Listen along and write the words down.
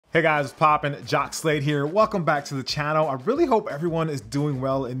Hey guys, what's poppin'? Jacques Slade here. Welcome back to the channel. I really hope everyone is doing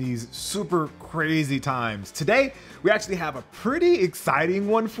well in these super crazy times. Today, we actually have a pretty exciting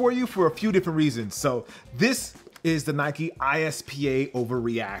one for you for a few different reasons. So this is the Nike ISPA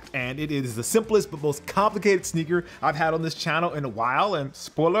Overreact, and it is the simplest but most complicated sneaker I've had on this channel in a while, and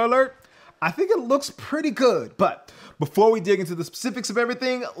spoiler alert, I think it looks pretty good. But before we dig into the specifics of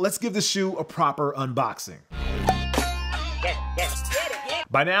everything, let's give the shoe a proper unboxing.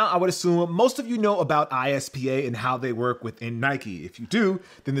 By now, I would assume most of you know about ISPA and how they work within Nike. If you do,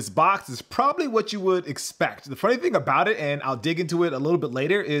 then this box is probably what you would expect. The funny thing about it, and I'll dig into it a little bit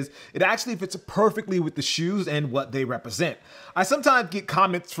later, is it actually fits perfectly with the shoes and what they represent. I sometimes get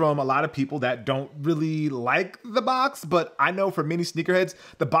comments from a lot of people that don't really like the box, but I know for many sneakerheads,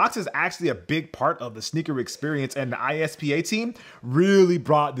 the box is actually a big part of the sneaker experience, and the ISPA team really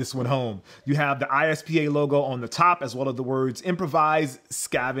brought this one home. You have the ISPA logo on the top, as well as the words improvise,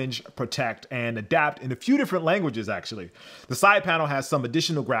 scavenge, protect, and adapt in a few different languages, actually. The side panel has some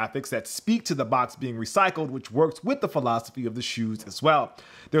additional graphics that speak to the box being recycled, which works with the philosophy of the shoes as well.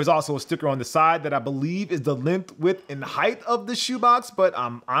 There's also a sticker on the side that I believe is the length, width, and height of the shoebox, but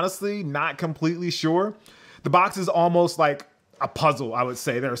I'm honestly not completely sure. The box is almost like a puzzle, I would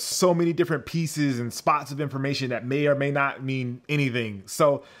say. There are so many different pieces and spots of information that may or may not mean anything.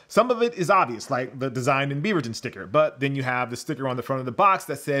 So some of it is obvious, like the design.The sticker, but then you have the sticker on the front of the box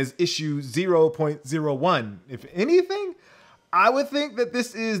that says issue 0.01. If anything, I would think that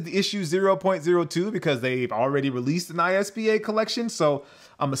this is the issue 0.02 because they've already released an ISPA collection. So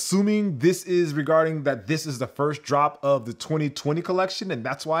I'm assuming this is regarding that this is the first drop of the 2020 collection, and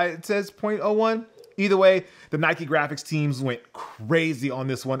that's why it says 0.01. Either way, the Nike graphics teams went crazy on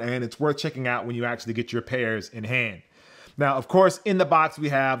this one, and it's worth checking out when you actually get your pairs in hand. Now, of course, in the box, we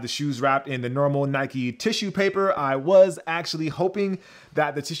have the shoes wrapped in the normal Nike tissue paper. I was actually hoping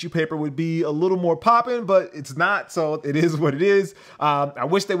that the tissue paper would be a little more poppin', but it's not, so it is what it is. I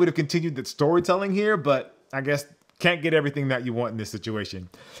wish they would have continued the storytelling here, but I guess can't get everything that you want in this situation.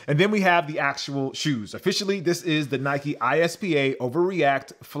 And then we have the actual shoes. Officially, this is the Nike ISPA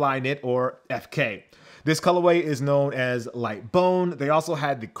Overreact Flyknit, or FK. This colorway is known as light bone. They also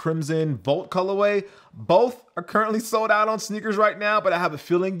had the crimson Volt colorway. Both are currently sold out on sneakers right now, but I have a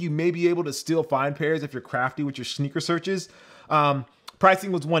feeling you may be able to still find pairs if you're crafty with your sneaker searches.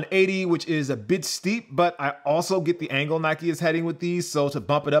 Pricing was $180, which is a bit steep, but I also get the angle Nike is heading with these, so to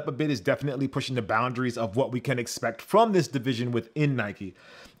bump it up a bit is definitely pushing the boundaries of what we can expect from this division within Nike.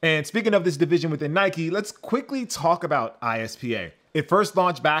 And speaking of this division within Nike, let's quickly talk about ISPA. It first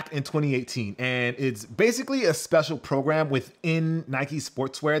launched back in 2018, and it's basically a special program within Nike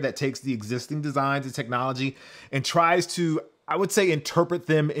sportswear that takes the existing designs and technology and tries to, I would say, interpret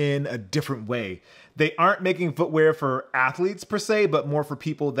them in a different way. They aren't making footwear for athletes per se, but more for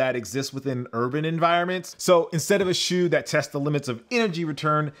people that exist within urban environments. So instead of a shoe that tests the limits of energy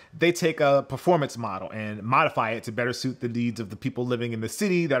return, they take a performance model and modify it to better suit the needs of the people living in the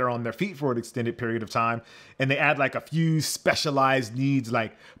city that are on their feet for an extended period of time. And they add like a few specialized needs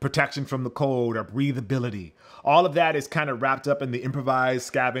like protection from the cold or breathability. All of that is kind of wrapped up in the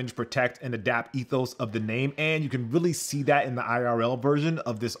improvise, scavenge, protect, and adapt ethos of the name. And you can really see that in the IRL version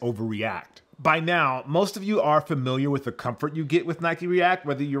of this Overreact. By now, most of you are familiar with the comfort you get with Nike React,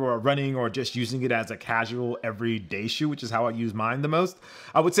 whether you're running or just using it as a casual everyday shoe, which is how I use mine the most.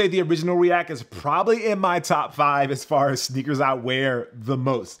 I would say the original React is probably in my top 5 as far as sneakers I wear the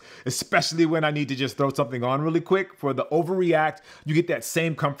most, especially when I need to just throw something on really quick. For the Overreact, you get that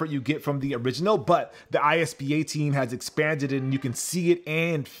same comfort you get from the original, but the ISPA team has expanded it and you can see it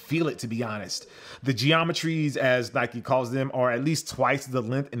and feel it, to be honest. The geometries, as Nike calls them, are at least twice the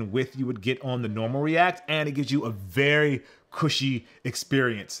length and width you would get on the normal React, and it gives you a very cushy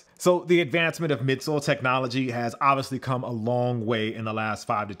experience. So the advancement of midsole technology has obviously come a long way in the last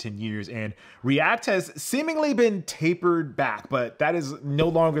 5 to 10 years, and React has seemingly been tapered back, but that is no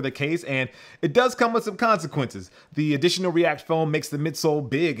longer the case, and it does come with some consequences. The additional React foam makes the midsole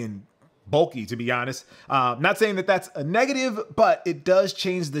big and bulky, to be honest. Not saying that that's a negative, but it does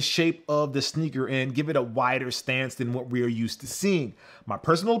change the shape of the sneaker and give it a wider stance than what we are used to seeing. My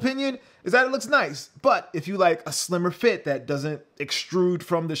personal opinion is that it looks nice, but if you like a slimmer fit that doesn't extrude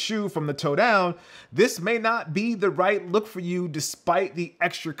from the shoe from the toe down, this may not be the right look for you despite the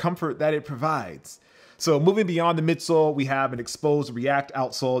extra comfort that it provides. So moving beyond the midsole, we have an exposed React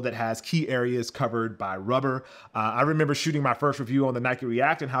outsole that has key areas covered by rubber. I remember shooting my first review on the Nike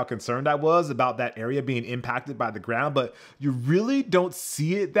React and how concerned I was about that area being impacted by the ground, but you really don't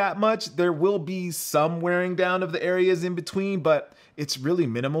see it that much. There will be some wearing down of the areas in between, but it's really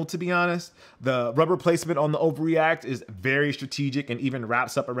minimal, to be honest. The rubber placement on the Overreact is very strategic and even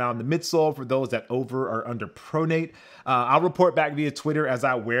wraps up around the midsole for those that over or under pronate. I'll report back via Twitter as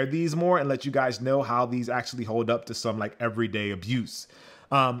I wear these more and let you guys know how these actually hold up to some like everyday abuse.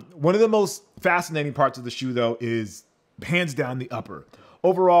 One of the most fascinating parts of the shoe though is hands down the upper.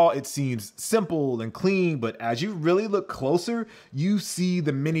 Overall, it seems simple and clean, but as you really look closer, you see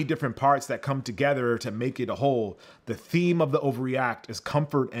the many different parts that come together to make it a whole. The theme of the Overreact is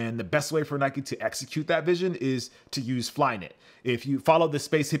comfort, and the best way for Nike to execute that vision is to use Flyknit. If you follow the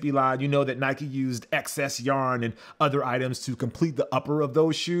Space Hippie line, you know that Nike used excess yarn and other items to complete the upper of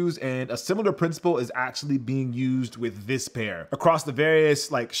those shoes, and a similar principle is actually being used with this pair. Across the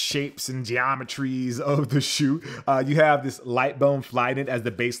various like shapes and geometries of the shoe, you have this light bone Flyknit as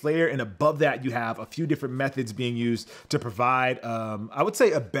the base layer, and above that you have a few different methods being used to provide, I would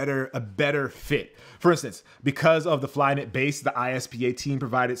say, a better fit. For instance, because of the Flyknit base, the ISPA team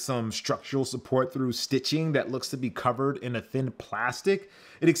provided some structural support through stitching that looks to be covered in a thin plastic.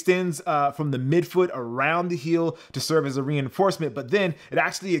 It extends from the midfoot around the heel to serve as a reinforcement, but then it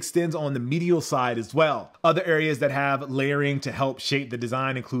actually extends on the medial side as well. Other areas that have layering to help shape the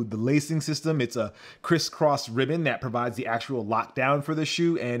design include the lacing system. It's a crisscross ribbon that provides the actual lockdown for the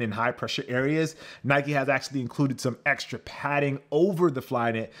shoe, and in high pressure areas, Nike has actually included some extra padding over the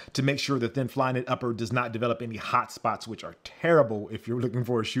Flyknit to make sure the thin Flyknit upper does not develop any hot spots, which are terrible if you're looking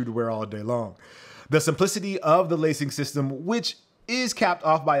for a shoe to wear all day long. The simplicity of the lacing system, which is capped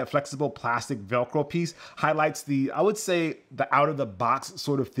off by a flexible plastic Velcro piece, highlights the, I would say, the out-of-the-box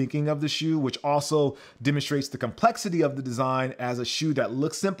sort of thinking of the shoe, which also demonstrates the complexity of the design as a shoe that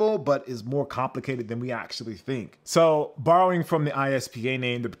looks simple, but is more complicated than we actually think. So, borrowing from the ISPA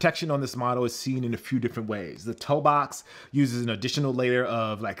name, the protection on this model is seen in a few different ways. The toe box uses an additional layer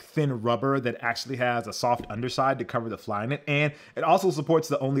of like thin rubber that actually has a soft underside to cover the Flyknit, and it also supports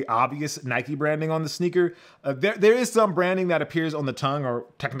the only obvious Nike branding on the sneaker. There is some branding that appears on the tongue, or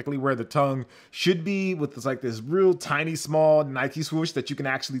technically where the tongue should be, with this real tiny small Nike swoosh that you can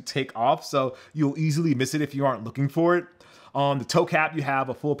actually take off, so you'll easily miss it if you aren't looking for it. On the toe cap, you have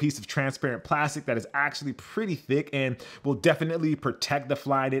a full piece of transparent plastic that is actually pretty thick and will definitely protect the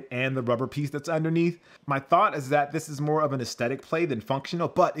Flyknit and the rubber piece that's underneath. My thought is that this is more of an aesthetic play than functional,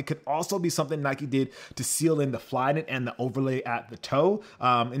 but it could also be something Nike did to seal in the Flyknit and the overlay at the toe.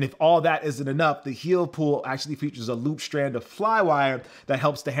 And if all that isn't enough, the heel pull actually features a loop strand of flywire that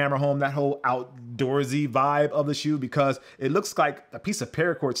helps to hammer home that whole outdoorsy vibe of the shoe, because it looks like a piece of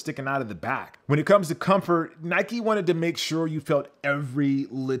paracord sticking out of the back. When it comes to comfort, Nike wanted to make sure you felt every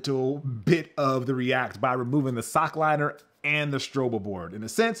little bit of the React by removing the sock liner and the strobo board. In a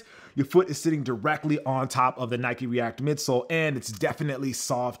sense, your foot is sitting directly on top of the Nike React midsole, and it's definitely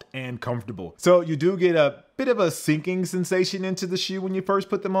soft and comfortable. So you do get a bit of a sinking sensation into the shoe when you first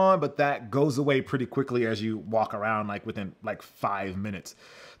put them on, but that goes away pretty quickly as you walk around within 5 minutes.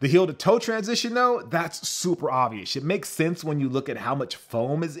 The heel to toe transition though, that's super obvious. It makes sense when you look at how much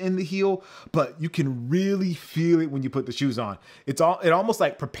foam is in the heel, but you can really feel it when you put the shoes on. It almost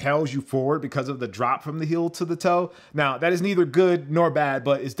like propels you forward because of the drop from the heel to the toe. Now, that is neither good nor bad,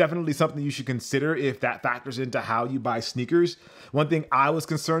 but it's definitely something you should consider if that factors into how you buy sneakers. One thing I was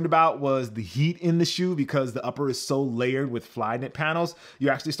concerned about was the heat in the shoe, because the upper is so layered with Flyknit panels. You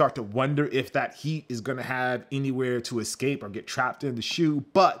actually start to wonder if that heat is gonna have anywhere to escape or get trapped in the shoe.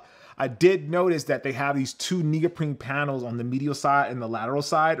 But I did notice that they have these two neoprene panels on the medial side and the lateral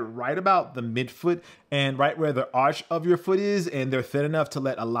side right about the midfoot and right where the arch of your foot is, and they're thin enough to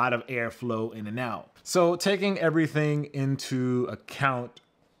let a lot of air flow in and out. So taking everything into account,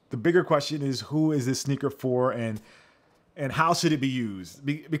 the bigger question is, who is this sneaker for, and how should it be used?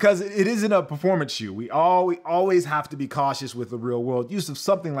 Because it isn't a performance shoe. We always have to be cautious with the real world use of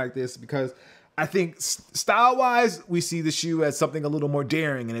something like this, because I think style-wise, we see the shoe as something a little more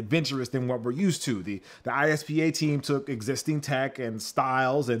daring and adventurous than what we're used to. The ISPA team took existing tech and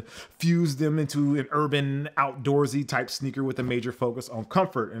styles and fused them into an urban, outdoorsy type sneaker with a major focus on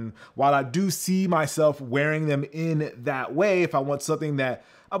comfort. And while I do see myself wearing them in that way, if I want something that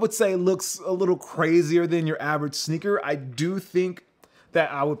I would say looks a little crazier than your average sneaker, I do think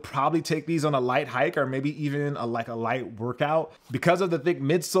that I would probably take these on a light hike or maybe even a light workout. Because of the thick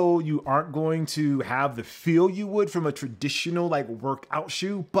midsole, you aren't going to have the feel you would from a traditional like workout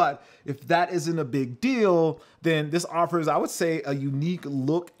shoe. But if that isn't a big deal, then this offers, I would say, a unique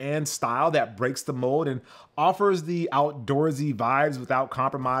look and style that breaks the mold and offers the outdoorsy vibes without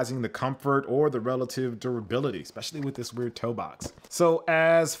compromising the comfort or the relative durability, especially with this weird toe box. So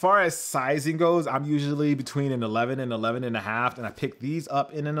as far as sizing goes, I'm usually between an 11 and 11 and a half, and I picked these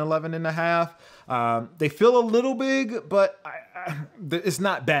up in an 11 and a half. They feel a little big, but it's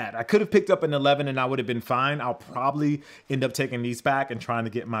not bad. I could have picked up an 11 and I would have been fine. I'll probably end up taking these back and trying to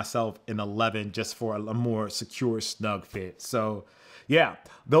get myself an 11 just for a more secure, snug fit. So yeah,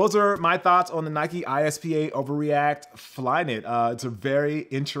 those are my thoughts on the Nike ISPA Overreact Flyknit. It's a very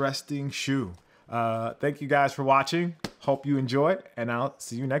interesting shoe. Thank you guys for watching. Hope you enjoyed, and I'll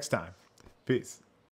see you next time. Peace.